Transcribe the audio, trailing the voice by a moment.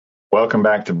Welcome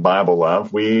back to Bible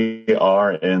Love. We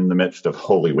are in the midst of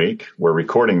Holy Week. We're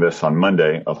recording this on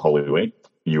Monday of Holy Week.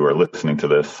 You are listening to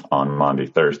this on Maundy,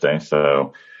 Thursday.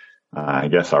 So I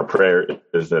guess our prayer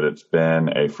is that it's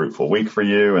been a fruitful week for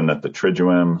you and that the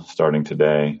Triduum starting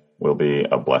today will be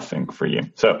a blessing for you.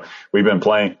 So we've been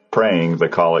praying the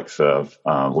collects of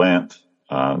Lent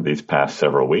these past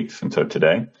several weeks. And so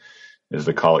today is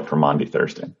the collect for Maundy,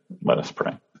 Thursday. Let us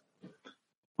pray.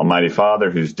 Almighty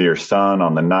Father, whose dear Son,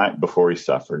 on the night before he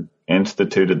suffered,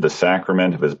 instituted the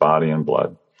sacrament of his body and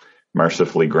blood,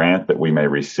 mercifully grant that we may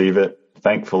receive it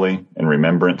thankfully in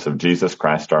remembrance of Jesus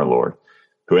Christ our Lord,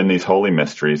 who in these holy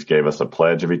mysteries gave us a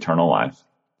pledge of eternal life,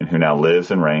 and who now lives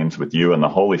and reigns with you and the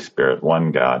Holy Spirit,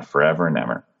 one God, forever and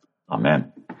ever.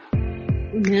 Amen.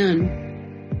 Amen.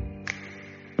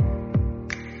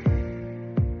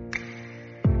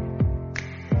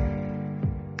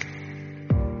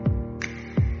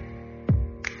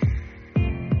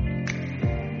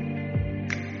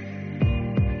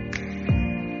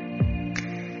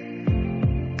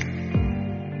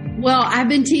 Well, I've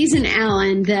been teasing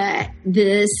Alan that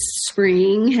this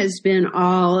spring has been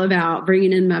all about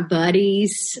bringing in my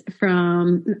buddies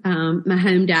from my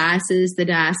home diocese, the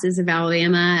Diocese of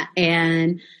Alabama,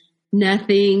 and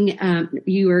nothing,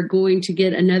 you are going to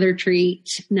get another treat,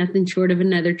 nothing short of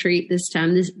another treat this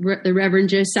time. The Reverend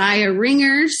Josiah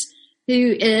Ringers,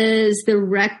 who is the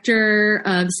rector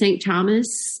of St. Thomas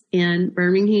in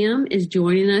Birmingham, is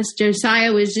joining us.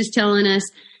 Josiah was just telling us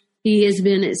he has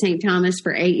been at St. Thomas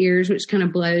for 8 years, which kind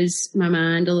of blows my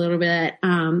mind a little bit.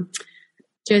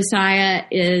 Josiah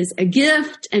is a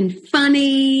gift and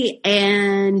funny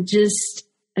and just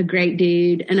a great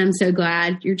dude. And I'm so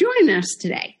glad you're joining us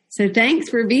today. So thanks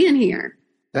for being here.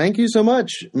 Thank you so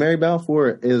much. Mary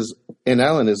Balfour and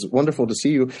Alan, is wonderful to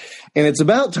see you. And it's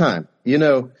about time.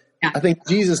 Yeah. I think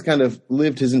Jesus kind of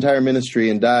lived his entire ministry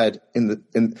and died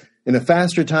in a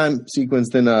faster time sequence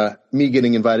than me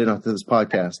getting invited onto this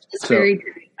podcast. It's very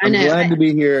true. I'm glad to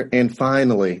be here, and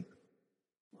finally.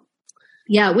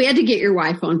 Yeah, we had to get your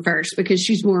wife on first because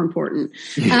she's more important.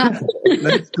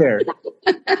 That's fair.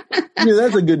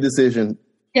 That's a good decision.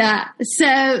 Yeah.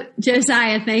 So,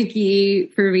 Josiah, thank you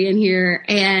for being here.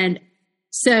 And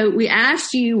so we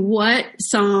asked you what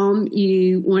psalm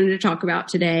you wanted to talk about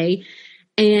today,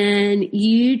 and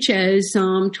you chose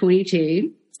Psalm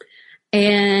 22.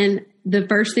 And the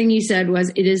first thing you said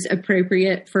was it is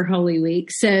appropriate for Holy Week.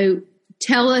 So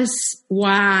tell us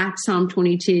why Psalm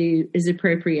 22 is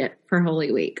appropriate for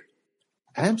Holy Week.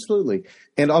 Absolutely.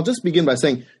 And I'll just begin by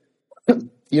saying,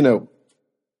 Psalm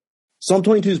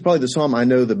 22 is probably the psalm I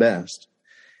know the best,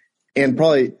 and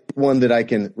probably one that I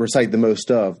can recite the most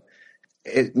of.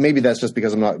 Maybe that's just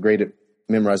because I'm not great at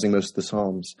memorizing most of the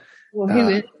psalms. Well, who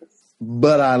is?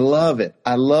 But I love it.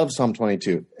 I love Psalm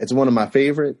 22. It's one of my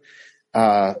favorite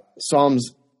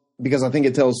Psalms because I think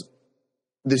it tells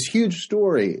this huge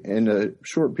story in a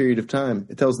short period of time.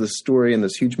 It tells this story and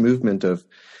this huge movement of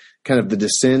kind of the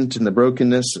descent and the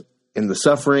brokenness and the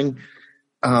suffering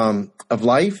of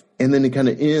life. And then it kind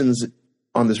of ends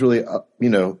on this really,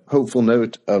 hopeful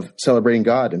note of celebrating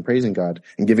God and praising God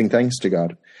and giving thanks to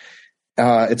God.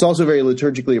 It's also very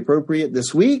liturgically appropriate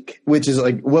this week, which is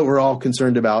like what we're all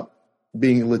concerned about,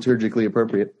 being liturgically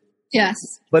appropriate. Yes.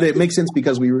 But it makes sense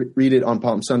because we read it on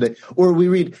Palm Sunday, or we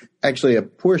read actually a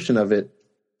portion of it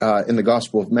in the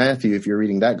Gospel of Matthew, if you're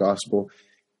reading that Gospel,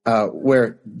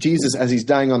 where Jesus, as he's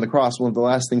dying on the cross, one of the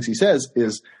last things he says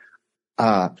is,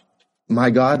 my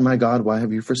God, why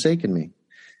have you forsaken me?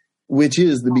 Which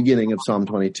is the beginning of Psalm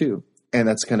 22. And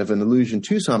that's kind of an allusion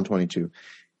to Psalm 22.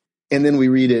 And then we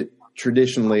read it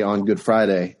traditionally on Good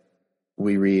Friday.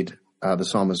 We read the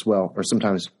psalm as well, or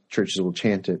sometimes churches will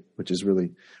chant it, which is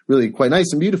really, really quite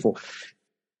nice and beautiful.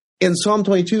 And Psalm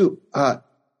 22,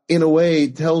 in a way,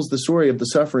 tells the story of the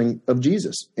suffering of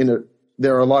Jesus.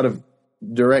 There are a lot of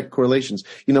direct correlations.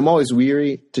 I'm always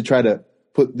weary to try to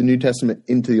put the New Testament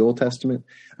into the Old Testament.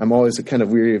 I'm always kind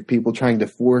of weary of people trying to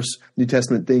force New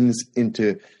Testament things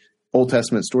into Old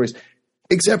Testament stories,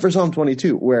 except for Psalm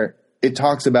 22, where it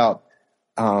talks about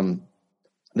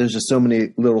there's just so many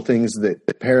little things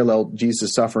that parallel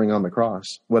Jesus' suffering on the cross,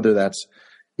 whether that's,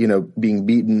 being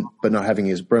beaten but not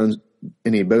having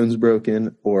any bones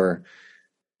broken, or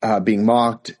being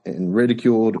mocked and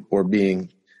ridiculed, or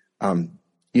being,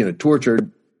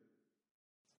 tortured,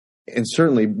 and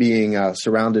certainly being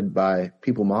surrounded by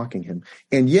people mocking him.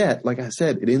 And yet, like I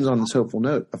said, it ends on this hopeful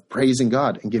note of praising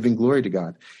God and giving glory to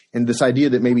God. And this idea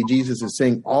that maybe Jesus is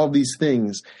saying all these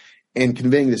things and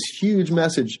conveying this huge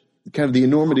message, kind of the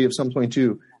enormity of Psalm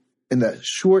 22, in the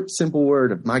short, simple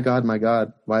word of, my God,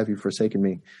 why have you forsaken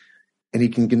me? And he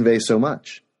can convey so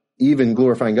much. even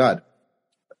glorifying God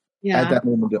Yeah. at that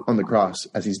moment on the cross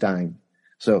as he's dying.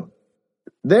 So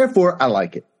therefore I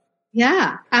like it.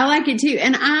 Yeah, I like it too.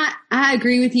 And I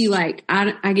agree with you. Like,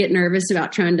 I get nervous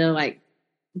about trying to like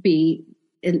be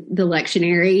in the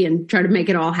lectionary and try to make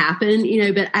it all happen,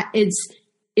 but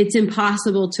it's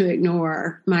impossible to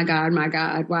ignore, my God,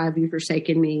 why have you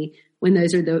forsaken me? When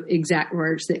those are the exact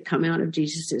words that come out of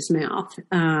Jesus's mouth.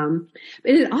 But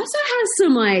it also has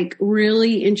some like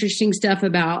really interesting stuff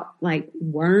about like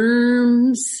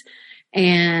worms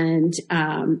and,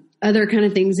 other kind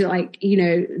of things that like,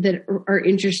 that are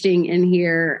interesting in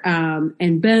here,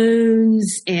 and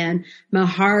bones, and my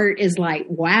heart is like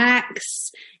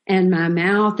wax and my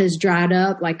mouth is dried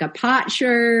up like a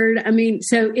potsherd. I mean,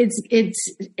 so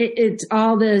it's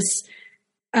all this,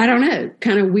 I don't know,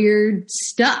 kind of weird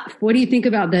stuff. What do you think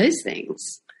about those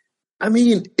things? I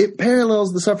mean, it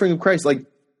parallels the suffering of Christ, like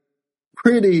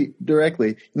pretty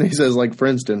directly. And he says, like, for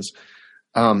instance,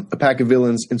 a pack of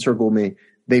villains encircle me.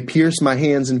 They pierce my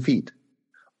hands and feet.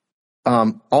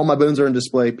 All my bones are on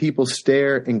display. People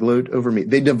stare and gloat over me.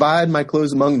 They divide my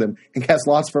clothes among them and cast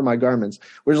lots for my garments,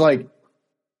 which is like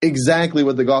exactly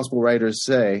what the gospel writers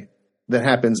say that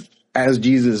happens as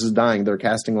Jesus is dying. They're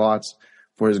casting lots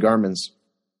for his garments.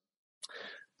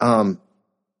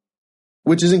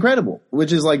 Which is incredible,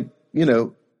 which is like,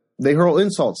 they hurl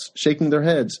insults, shaking their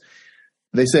heads.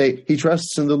 They say, he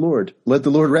trusts in the Lord. Let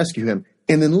the Lord rescue him.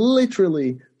 And then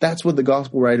literally that's what the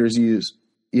gospel writers use,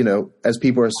 as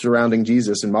people are surrounding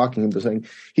Jesus and mocking him. They're saying,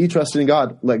 he trusted in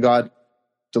God. Let God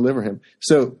deliver him.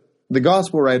 So the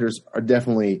gospel writers are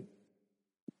definitely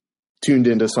tuned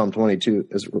into Psalm 22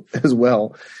 as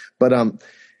well. But,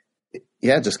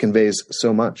 it just conveys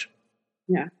so much.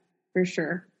 Yeah, for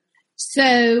sure.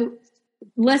 So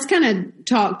let's kind of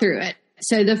talk through it.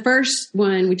 So the first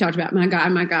one we talked about, my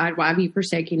God, why have you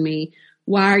forsaken me?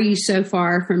 Why are you so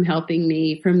far from helping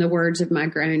me? From the words of my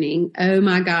groaning. Oh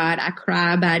my God, I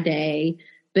cry by day,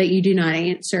 but you do not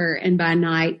answer, and by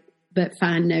night, but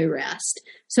find no rest.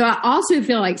 So I also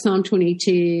feel like Psalm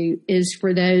 22 is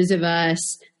for those of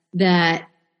us that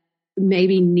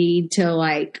maybe need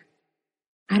to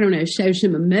show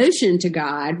some emotion to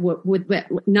God, with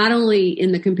not only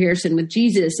in the comparison with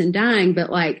Jesus and dying, but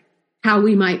like how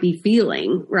we might be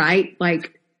feeling, right?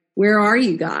 Like, where are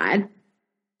you, God?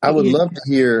 I would love to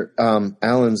hear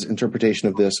Alan's interpretation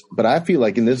of this, but I feel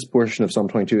like in this portion of Psalm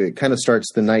 22, it kind of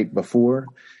starts the night before,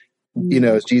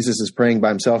 as Jesus is praying by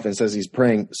himself, and says he's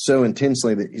praying so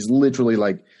intensely that he's literally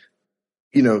like,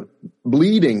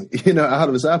 bleeding, out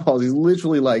of his eyeballs. He's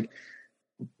literally like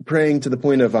praying to the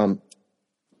point of,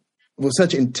 with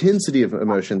such intensity of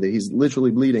emotion that he's literally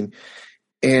bleeding.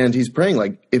 And he's praying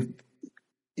like,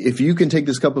 if you can take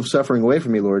this cup of suffering away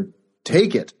from me, Lord,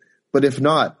 take it. But if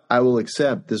not, I will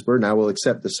accept this burden. I will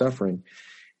accept the suffering.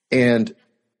 And,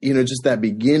 just that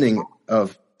beginning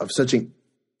of such an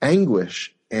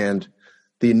anguish and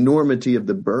the enormity of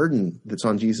the burden that's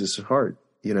on Jesus' heart,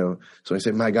 So I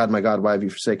say, my God, why have you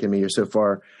forsaken me? You're so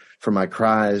far from my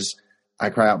cries. I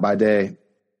cry out by day,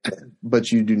 but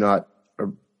you do not,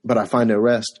 but I find no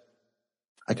rest.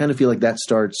 I kind of feel like that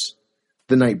starts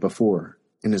the night before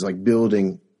and is like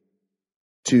building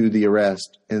to the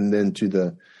arrest and then to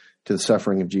the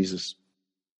suffering of Jesus.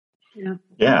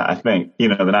 Yeah. I think, the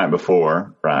night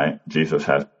before, right, Jesus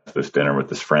has this dinner with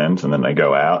his friends, and then they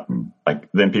go out, and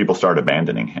then people start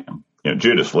abandoning him.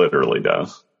 Judas literally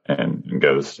does and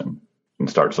goes and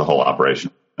starts the whole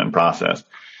operation and process.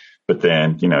 But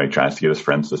then, he tries to get his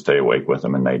friends to stay awake with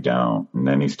him, and they don't. And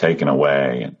then he's taken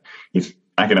away, and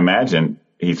I can imagine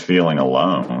he's feeling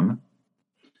alone.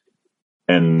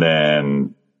 And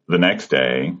then the next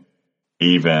day,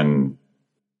 even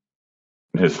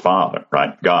his father,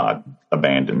 right, God,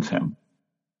 abandons him.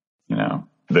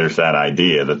 There's that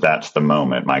idea that that's the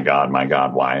moment. My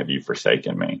God, why have you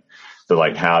forsaken me? So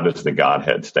how does the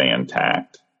Godhead stay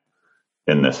intact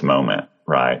in this moment,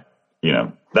 right?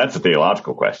 That's a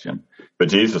theological question. But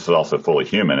Jesus is also fully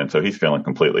human, and so he's feeling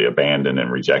completely abandoned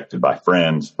and rejected by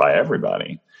friends, by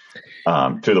everybody,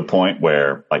 to the point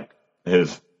where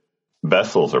his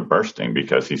vessels are bursting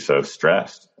because he's so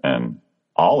stressed and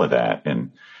all of that.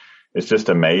 And it's just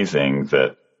amazing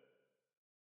that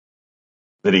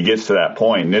he gets to that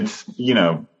point. And it's,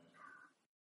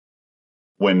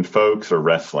 when folks are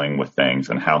wrestling with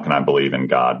things and how can I believe in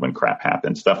God when crap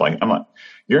happens, stuff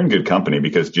you're in good company,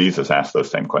 because Jesus asked those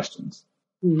same questions.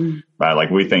 Mm-hmm.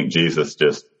 Right? We think Jesus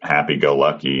just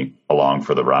happy-go-lucky along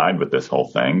for the ride with this whole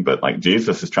thing, but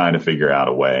Jesus is trying to figure out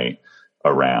a way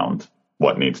around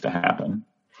what needs to happen.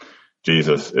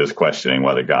 Jesus is questioning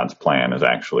whether God's plan is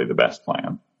actually the best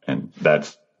plan. And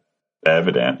that's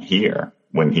evident here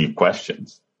when he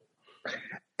questions.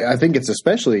 I think it's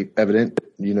especially evident,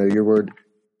 your word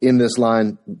in this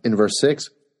line in verse 6,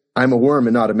 I'm a worm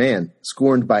and not a man,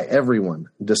 scorned by everyone,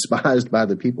 despised by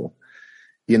the people,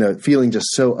 feeling just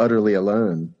so utterly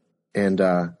alone. And,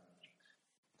 that's,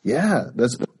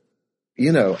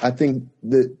 I think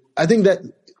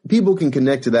that people can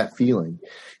connect to that feeling.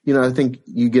 I think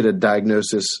you get a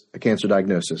cancer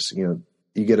diagnosis, you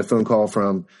get a phone call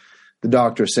from the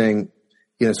doctor saying,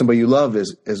 somebody you love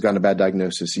has gotten a bad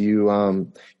diagnosis.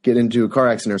 You get into a car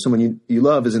accident, or someone you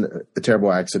love is in a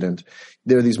terrible accident.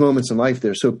 There are these moments in life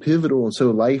that are so pivotal and so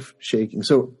life-shaking,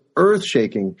 so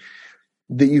earth-shaking,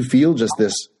 that you feel just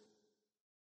this,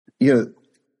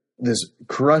 this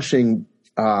crushing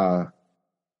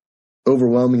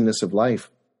overwhelmingness of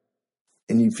life.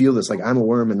 And you feel this, like, I'm a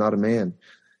worm and not a man,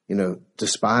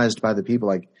 despised by the people.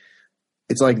 Like,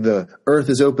 it's like the earth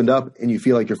is opened up and you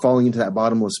feel like you're falling into that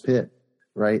bottomless pit.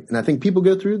 Right. And I think people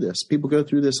go through this. People go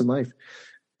through this in life,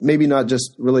 maybe not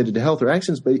just related to health or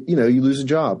accidents, but, you lose a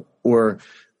job, or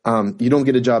you don't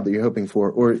get a job that you're hoping for,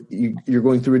 or you're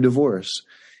going through a divorce.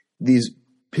 These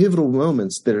pivotal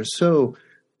moments that are so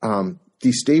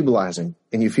destabilizing,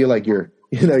 and you feel like you're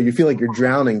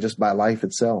drowning just by life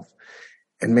itself.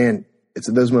 And man, it's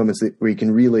at those moments where you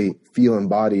can really feel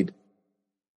embodied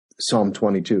Psalm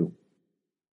 22.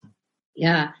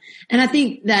 Yeah. And I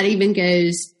think that even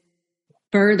goes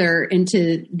further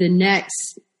into the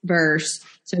next verse.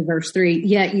 So verse 3,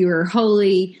 yet you are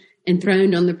holy,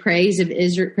 enthroned on the praises of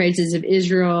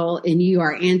Israel, and you,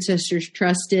 our ancestors,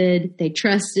 trusted. They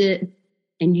trusted,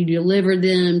 and you delivered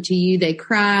them. To you they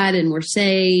cried and were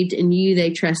saved, and you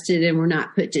they trusted and were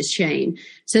not put to shame.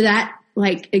 So that,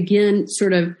 again,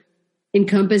 sort of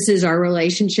encompasses our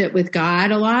relationship with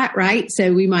God a lot, right?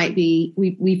 So we might be,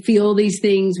 we feel these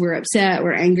things, we're upset,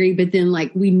 we're angry, but then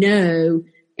we know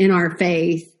in our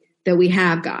faith that we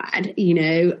have God,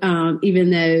 even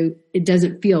though it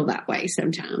doesn't feel that way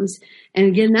sometimes. And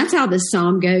again, that's how this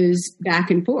psalm goes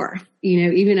back and forth,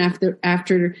 even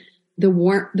after the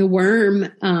worm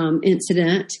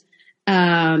incident.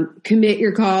 Commit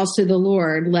your cause to the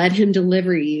Lord. Let him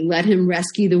deliver you. Let him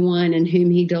rescue the one in whom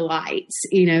he delights.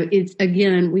 It's,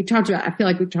 again, I feel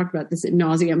like we've talked about this ad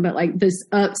nauseum, but this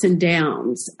ups and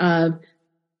downs of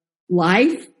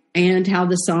life, and how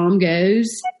the psalm goes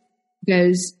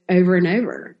over and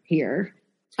over here.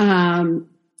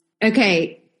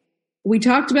 Okay. We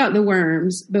talked about the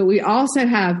worms, but we also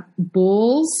have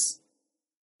bulls.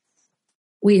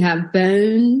 We have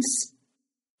bones.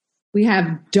 We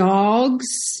have dogs.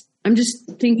 I'm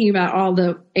just thinking about all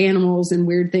the animals and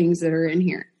weird things that are in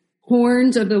here.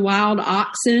 Horns of the wild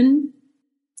oxen.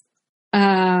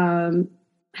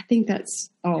 I think that's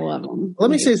all of them. Let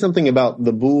me say something about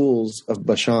the bulls of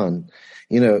Bashan.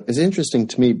 It's interesting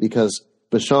to me because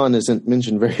Bashan isn't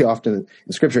mentioned very often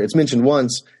in Scripture. It's mentioned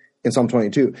once in Psalm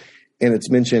 22, and it's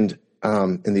mentioned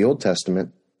in the Old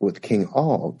Testament with King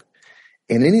Og.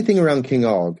 And anything around King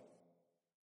Og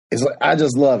is I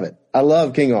just love it. I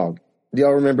love King Og. Do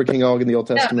y'all remember King Og in the Old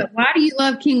Testament? Yeah, but why do you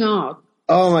love King Og?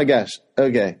 Oh my gosh.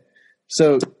 Okay.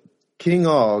 So King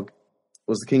Og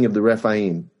was the king of the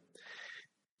Rephaim.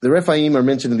 The Rephaim are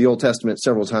mentioned in the Old Testament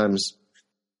several times,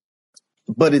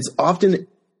 but it's often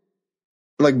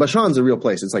Bashan's a real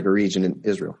place. It's like a region in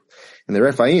Israel. And the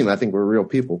Rephaim, I think, were real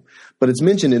people. But it's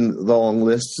mentioned in the long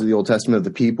lists of the Old Testament of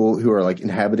the people who are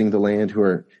inhabiting the land, who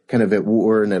are kind of at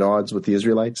war and at odds with the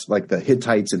Israelites, like the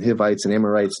Hittites and Hivites and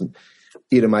Amorites and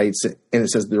Edomites. And it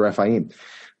says the Rephaim.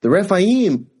 The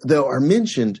Rephaim, though, are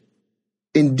mentioned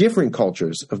in different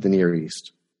cultures of the Near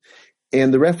East.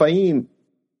 And the Rephaim,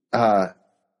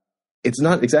 it's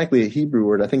not exactly a Hebrew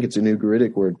word. I think it's a New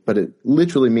Ugaritic word, but it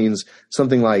literally means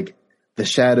something like the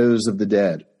shadows of the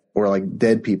dead, or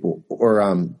dead people.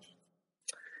 Or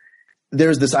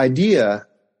there's this idea.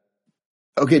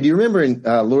 Okay, do you remember in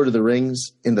Lord of the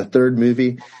Rings, in the third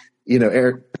movie,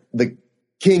 the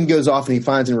king goes off and he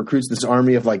finds and recruits this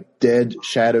army of dead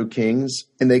shadow kings,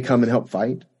 and they come and help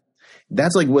fight?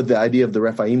 That's what the idea of the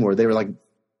Rephaim were. They were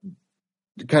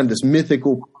kind of this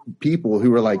mythical people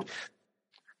who were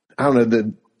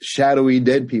the shadowy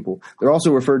dead people. They're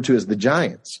also referred to as the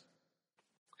giants.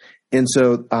 And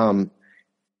so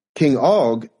King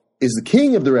Og is the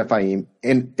king of the Rephaim,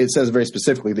 and it says very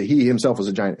specifically that he himself was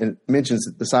a giant, and it mentions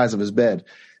the size of his bed.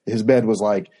 His bed was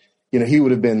he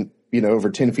would have been, over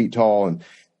 10 feet tall. And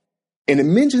it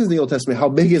mentions in the Old Testament how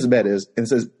big his bed is, and it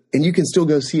says, and you can still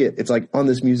go see it. It's on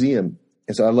this museum.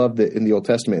 And so I love that in the Old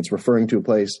Testament, it's referring to a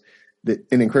place and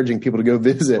encouraging people to go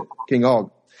visit King Og.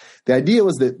 The idea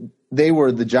was that they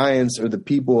were the giants, or the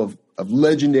people of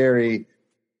legendary,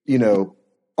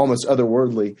 almost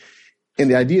otherworldly. And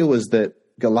the idea was that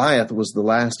Goliath was the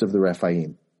last of the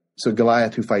Rephaim. So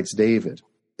Goliath, who fights David,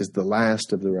 is the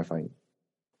last of the Rephaim.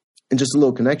 And just a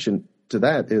little connection to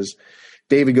that is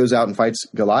David goes out and fights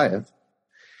Goliath,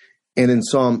 and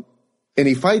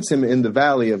he fights him in the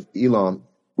valley of Elam,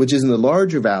 which is in the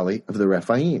larger valley of the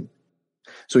Rephaim.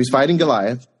 So he's fighting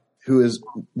Goliath, who is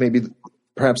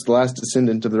perhaps the last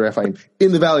descendant of the Rephaim,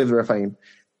 in the valley of the Rephaim,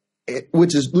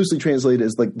 which is loosely translated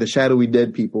as like the shadowy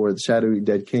dead people or the shadowy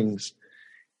dead kings.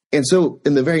 And so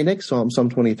in the very next Psalm, Psalm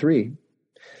 23,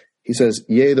 he says,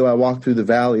 yea, though I walk through the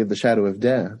valley of the shadow of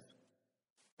death,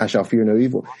 I shall fear no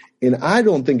evil. And I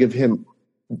don't think of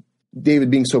David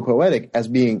being so poetic, as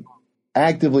being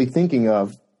actively thinking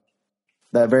of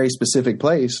that very specific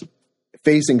place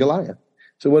facing Goliath.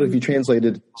 So what if you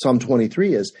translated Psalm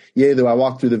 23 as, yea, though I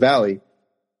walk through the valley,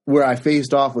 where I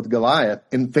faced off with Goliath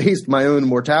and faced my own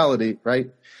mortality, right?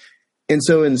 And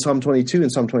so in Psalm 22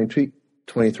 and Psalm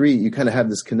 23, you kind of have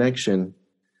this connection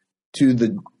to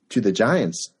the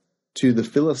giants, to the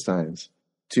Philistines,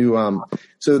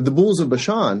 so the bulls of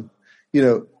Bashan,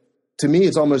 to me,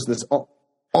 it's almost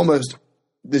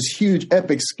this huge,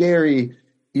 epic, scary,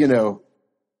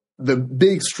 the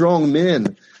big, strong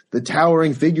men, the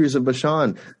towering figures of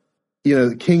Bashan,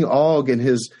 King Og and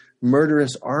his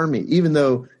murderous army. Even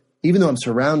though I'm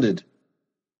surrounded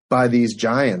by these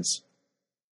giants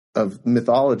of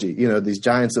mythology, these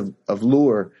giants of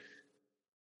lore,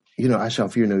 I shall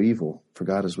fear no evil, for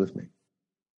God is with me.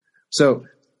 So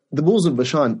the bulls of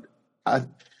Bashan, I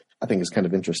think is kind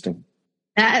of interesting.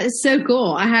 That is so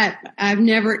cool. I've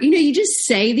never, you just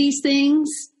say these things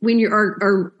when you're,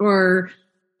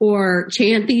 or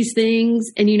chant these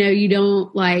things, and you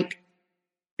don't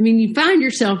you find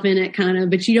yourself in it kind of,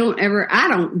 but I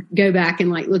don't go back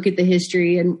and like look at the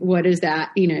history and what is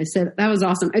that, so that was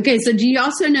awesome. Okay. So do you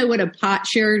also know what a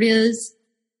potsherd is?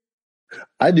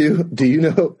 I do. Do you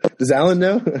know? Does Alan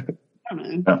know? I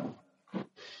don't know.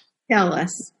 Tell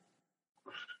us.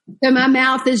 So my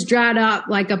mouth is dried up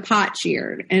like a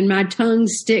potsherd, and my tongue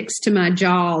sticks to my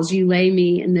jaws. You lay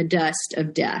me in the dust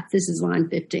of death. This is line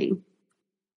 15.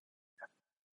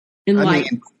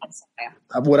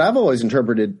 What I've always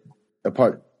interpreted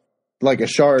like a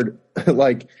shard,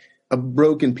 like a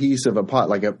broken piece of a pot,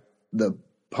 like the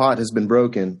pot has been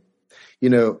broken.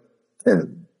 The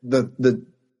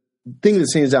thing that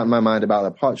stands out in my mind about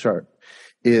a potsherd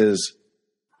is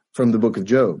from the book of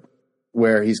Job,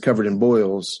 where he's covered in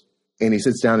boils and he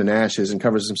sits down in ashes and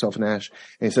covers himself in ash.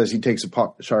 And he says he takes a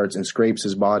potsherd and scrapes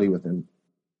his body with him.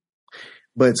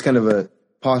 But it's kind of a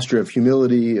posture of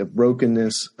humility, of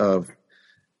brokenness, of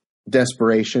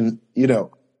desperation.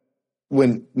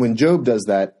 When Job does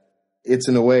that, it's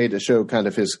in a way to show kind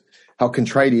of how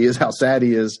contrite he is, how sad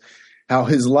he is, how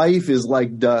his life is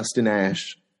like dust and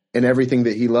ash, and everything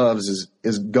that he loves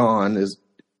is gone, is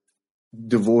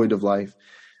devoid of life.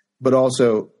 But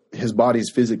also his body's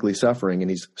physically suffering,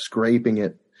 and he's scraping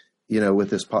it, with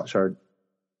this potsherd.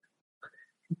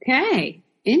 Okay,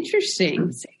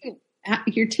 interesting.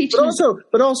 You're teaching,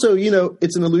 but also,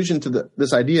 it's an allusion to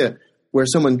this idea where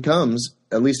someone comes,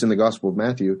 at least in the Gospel of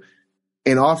Matthew,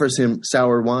 and offers him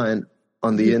sour wine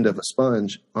on the end of a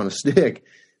sponge on a stick.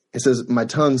 It says, "My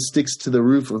tongue sticks to the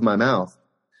roof of my mouth."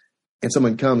 And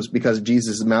someone comes because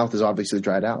Jesus' mouth is obviously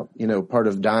dried out. Part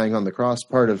of dying on the cross,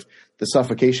 part of the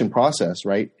suffocation process,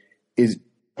 right, is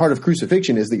part of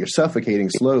crucifixion is that you're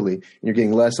suffocating slowly and you're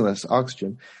getting less and less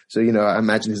oxygen. So, I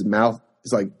imagine his mouth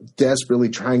is like desperately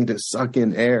trying to suck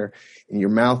in air, and your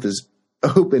mouth is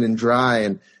open and dry.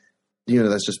 And,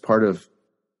 that's just part of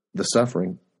the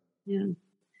suffering. Yeah.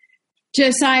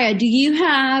 Josiah, do you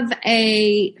have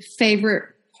a favorite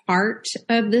part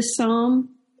of this psalm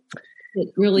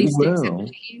that really sticks out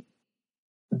to you?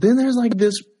 Then there's like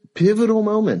this pivotal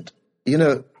moment,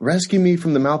 rescue me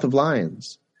from the mouth of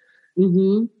lions.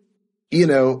 Mm-hmm.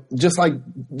 Just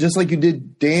like you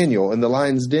did Daniel in the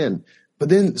lion's den. But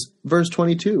then verse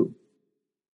 22,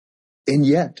 and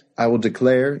yet I will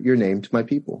declare your name to my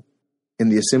people. In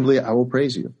the assembly, I will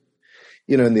praise you.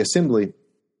 In the assembly,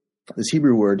 this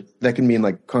Hebrew word that can mean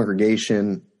like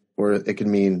congregation, or it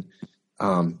can mean,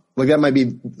 like that might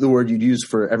be the word you'd use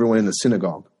for everyone in the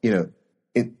synagogue.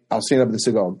 I'll stand up in the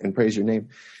synagogue and praise your name.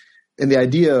 And the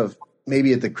idea of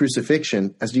maybe at the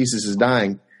crucifixion, as Jesus is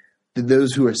dying,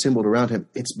 those who are assembled around him,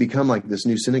 it's become like this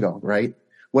new synagogue, right?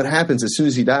 What happens as soon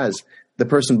as he dies? The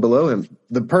person below him,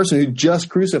 the person who just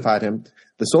crucified him,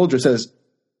 the soldier says,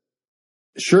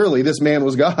 surely this man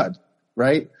was God,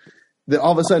 right? That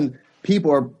all of a sudden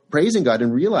people are praising God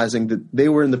and realizing that they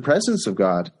were in the presence of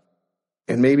God.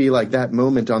 And maybe like that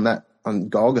moment on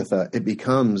Golgotha, it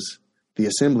becomes the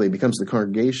assembly, it becomes the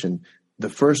congregation, the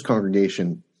first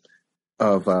congregation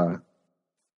of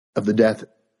the death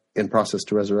in process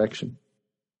to resurrection.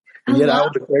 And yet I will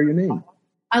declare your name.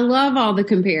 I love all the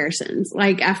comparisons.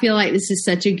 Like, I feel like this is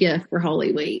such a gift for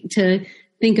Holy Week to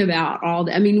think about all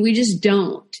that. I mean, we just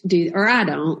don't do, or I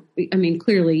don't. I mean,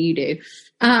 clearly you do.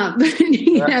 But,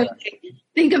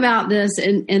 think about this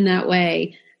in that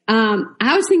way.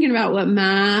 I was thinking about what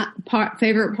my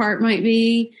favorite part might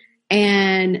be,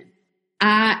 and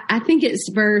I think it's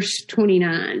verse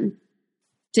 29.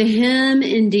 To him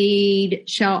indeed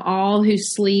shall all who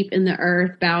sleep in the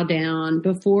earth bow down.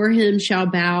 Before him shall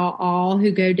bow all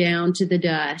who go down to the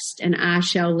dust, and I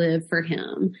shall live for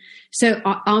him. So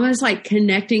almost like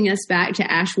connecting us back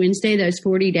to Ash Wednesday, those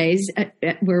 40 days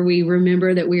where we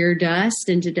remember that we are dust,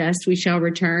 and to dust we shall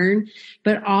return.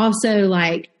 But also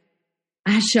like,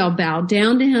 I shall bow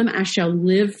down to him. I shall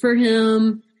live for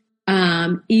him.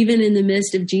 Even in the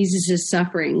midst of Jesus'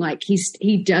 suffering, like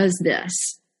he does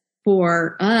this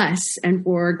for us and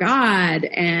for God,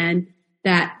 and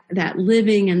that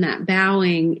living and that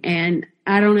bowing. And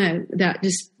I don't know, that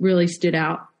just really stood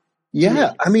out.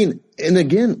 Yeah. I mean, and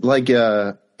again, like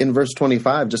in verse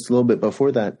 25, just a little bit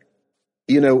before that,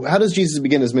 how does Jesus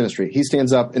begin his ministry? He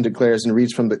stands up and declares and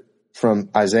reads from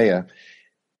Isaiah.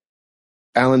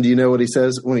 Alan, do you know what he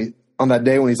says on that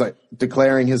day when he's like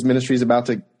declaring his ministry is about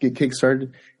to get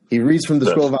kickstarted? He reads from the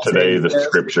scroll of Isaiah. Today the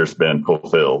scripture's been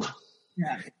fulfilled.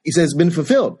 Yeah. He says, been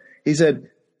fulfilled. He said,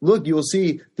 look, you will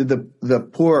see that the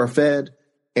poor are fed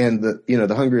and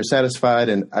the hungry are satisfied,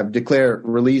 and I declare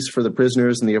release for the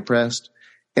prisoners and the oppressed.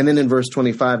 And then in verse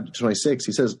 25 to 26,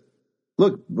 he says,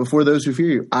 look, before those who fear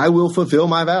you, I will fulfill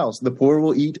my vows. The poor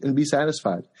will eat and be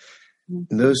satisfied.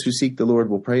 And those who seek the Lord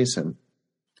will praise him.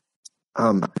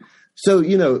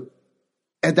 So,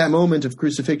 at that moment of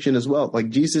crucifixion as well, like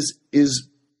Jesus is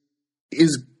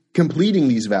completing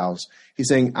these vows. He's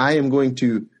saying, I am going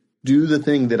to do the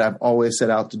thing that I've always set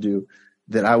out to do,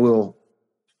 that I will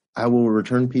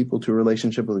return people to a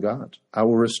relationship with God. I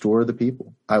will restore the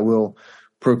people. I will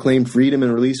proclaim freedom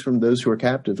and release from those who are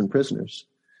captive and prisoners.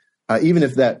 Even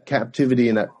if that captivity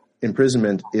and that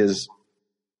imprisonment is,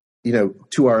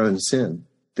 to our own sin,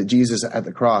 that Jesus at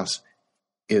the cross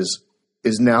is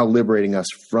now liberating us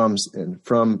from sin,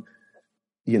 from,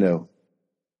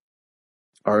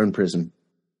 our own prison.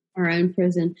 Our own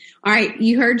prison. All right.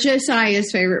 You heard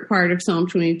Josiah's favorite part of Psalm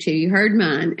 22. You heard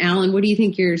mine. Alan, what do you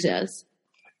think yours is?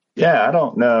 Yeah, I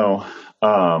don't know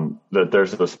that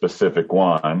there's a specific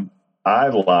one.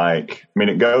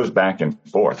 It goes back and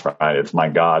forth, right? It's my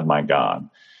God,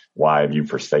 why have you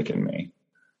forsaken me?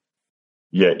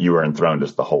 Yet you are enthroned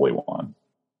as the Holy One.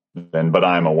 But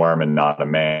I am a worm and not a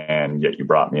man, yet you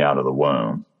brought me out of the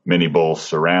womb. Many bulls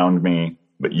surround me,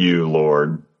 but you,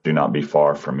 Lord, do not be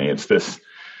far from me. It's this,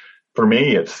 for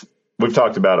me, we've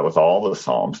talked about it with all the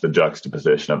Psalms, the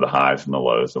juxtaposition of the highs and the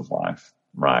lows of life,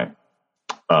 right?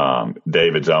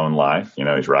 David's own life,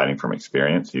 he's writing from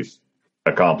experience. He's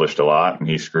accomplished a lot and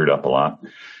he screwed up a lot.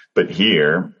 But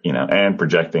here, and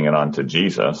projecting it onto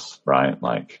Jesus, right?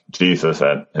 Like Jesus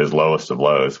at his lowest of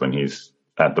lows, when he's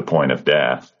at the point of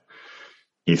death,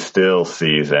 he still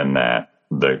sees in that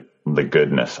the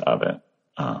goodness of it.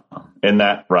 In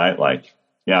that, right? Like,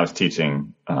 I was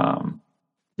teaching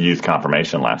youth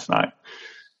confirmation last night,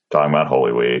 talking about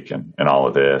Holy Week and all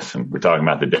of this. And we're talking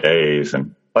about the days,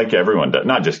 and like everyone does,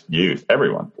 not just youth,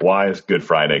 everyone. Why is Good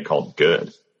Friday called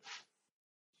good?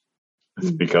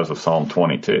 It's because of Psalm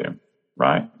 22,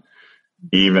 right?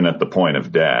 Even at the point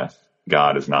of death,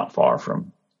 God is not far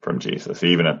from Jesus.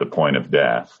 Even at the point of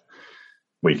death,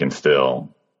 we can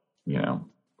still,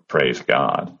 praise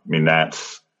God. I mean,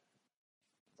 that's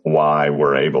why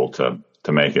we're able to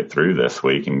make it through this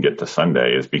week and get to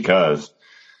Sunday, is because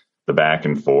the back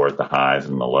and forth, the highs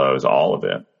and the lows, all of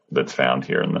it that's found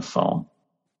here in this psalm.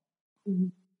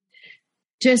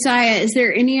 Josiah, is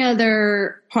there any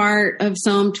other part of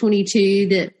Psalm 22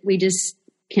 that we just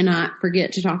cannot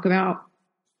forget to talk about?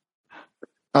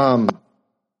 Or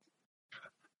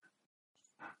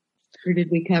did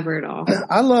we cover it all?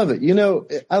 I love it.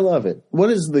 I love it.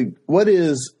 What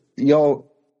is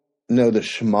y'all know the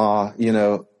Shema,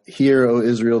 hear, O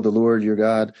Israel, the Lord your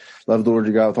God, love the Lord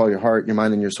your God with all your heart, your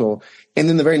mind, and your soul. And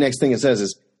then the very next thing it says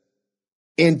is,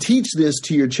 and teach this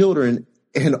to your children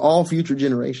and all future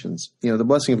generations. The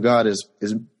blessing of God is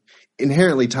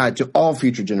inherently tied to all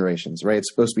future generations, right?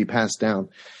 It's supposed to be passed down.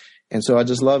 And so I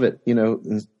just love it.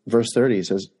 In verse 30, it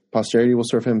says, posterity will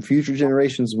serve him. Future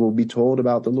generations will be told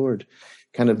about the Lord.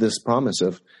 Kind of this promise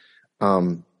of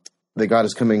that God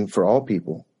is coming for all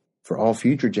people, for all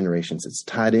future generations. It's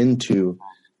tied into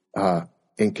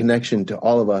in connection to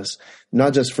all of us,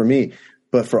 not just for me,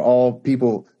 but for all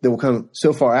people that will come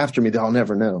so far after me that I'll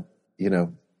never know.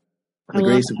 The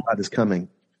grace of God is coming.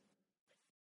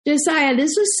 Josiah,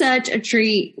 this was such a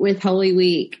treat with Holy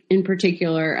Week in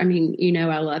particular. I mean,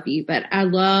 I love you, but I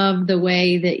love the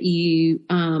way that you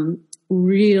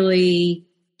really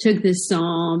took this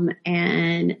psalm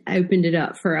and opened it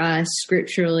up for us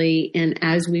scripturally. And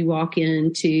as we walk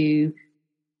into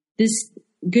this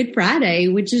Good Friday,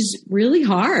 which is really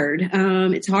hard,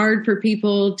 it's hard for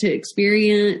people to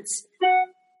experience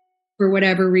for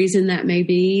whatever reason that may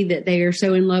be, that they are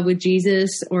so in love with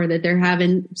Jesus or that they're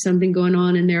having something going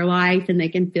on in their life and they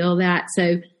can feel that.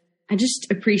 So I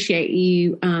just appreciate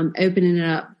you opening it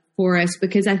up for us,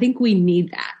 because I think we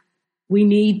need that. We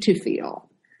need to feel.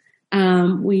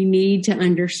 We need to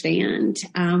understand.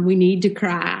 We need to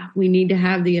cry. We need to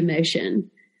have the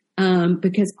emotion,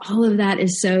 because all of that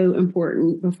is so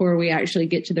important before we actually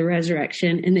get to the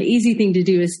resurrection. And the easy thing to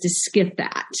do is to skip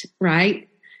that, right?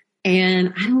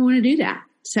 And I don't want to do that.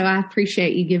 So I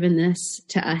appreciate you giving this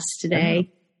to us today.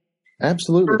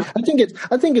 Absolutely.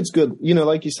 I think it's good,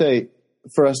 like you say,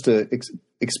 for us to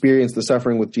experience the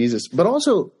suffering with Jesus, but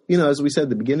also, as we said at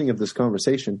the beginning of this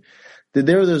conversation, that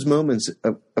there are those moments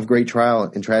of great trial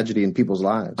and tragedy in people's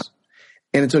lives.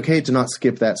 And it's okay to not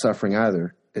skip that suffering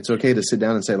either. It's okay to sit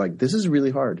down and say, like, this is really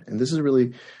hard and this is a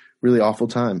really, really awful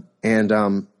time. And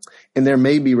there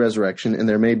may be resurrection and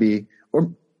there may be,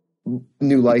 or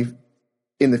new life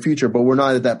in the future, but we're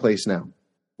not at that place now.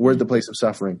 We're at the place of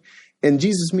suffering, and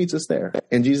Jesus meets us there,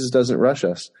 and Jesus doesn't rush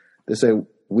us to say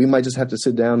we might just have to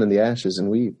sit down in the ashes and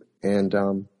weep, and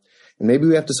maybe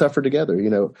we have to suffer together.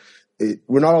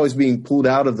 We're not always being pulled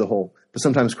out of the hole, but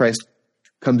sometimes Christ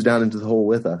comes down into the hole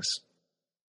with us.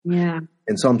 Yeah.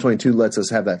 And Psalm 22 lets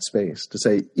us have that space to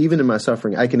say, even in my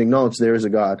suffering, I can acknowledge there is a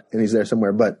God and he's there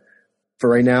somewhere. But for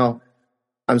right now,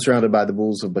 I'm surrounded by the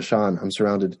bulls of Bashan. I'm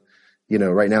surrounded,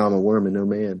 right now I'm a worm and no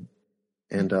man.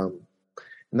 And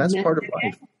that's part of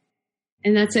life.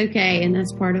 And that's okay. And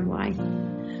that's part of life.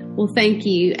 Well, thank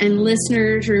you. And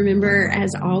listeners, remember,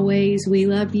 as always, we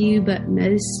love you, but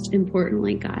most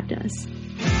importantly, God does.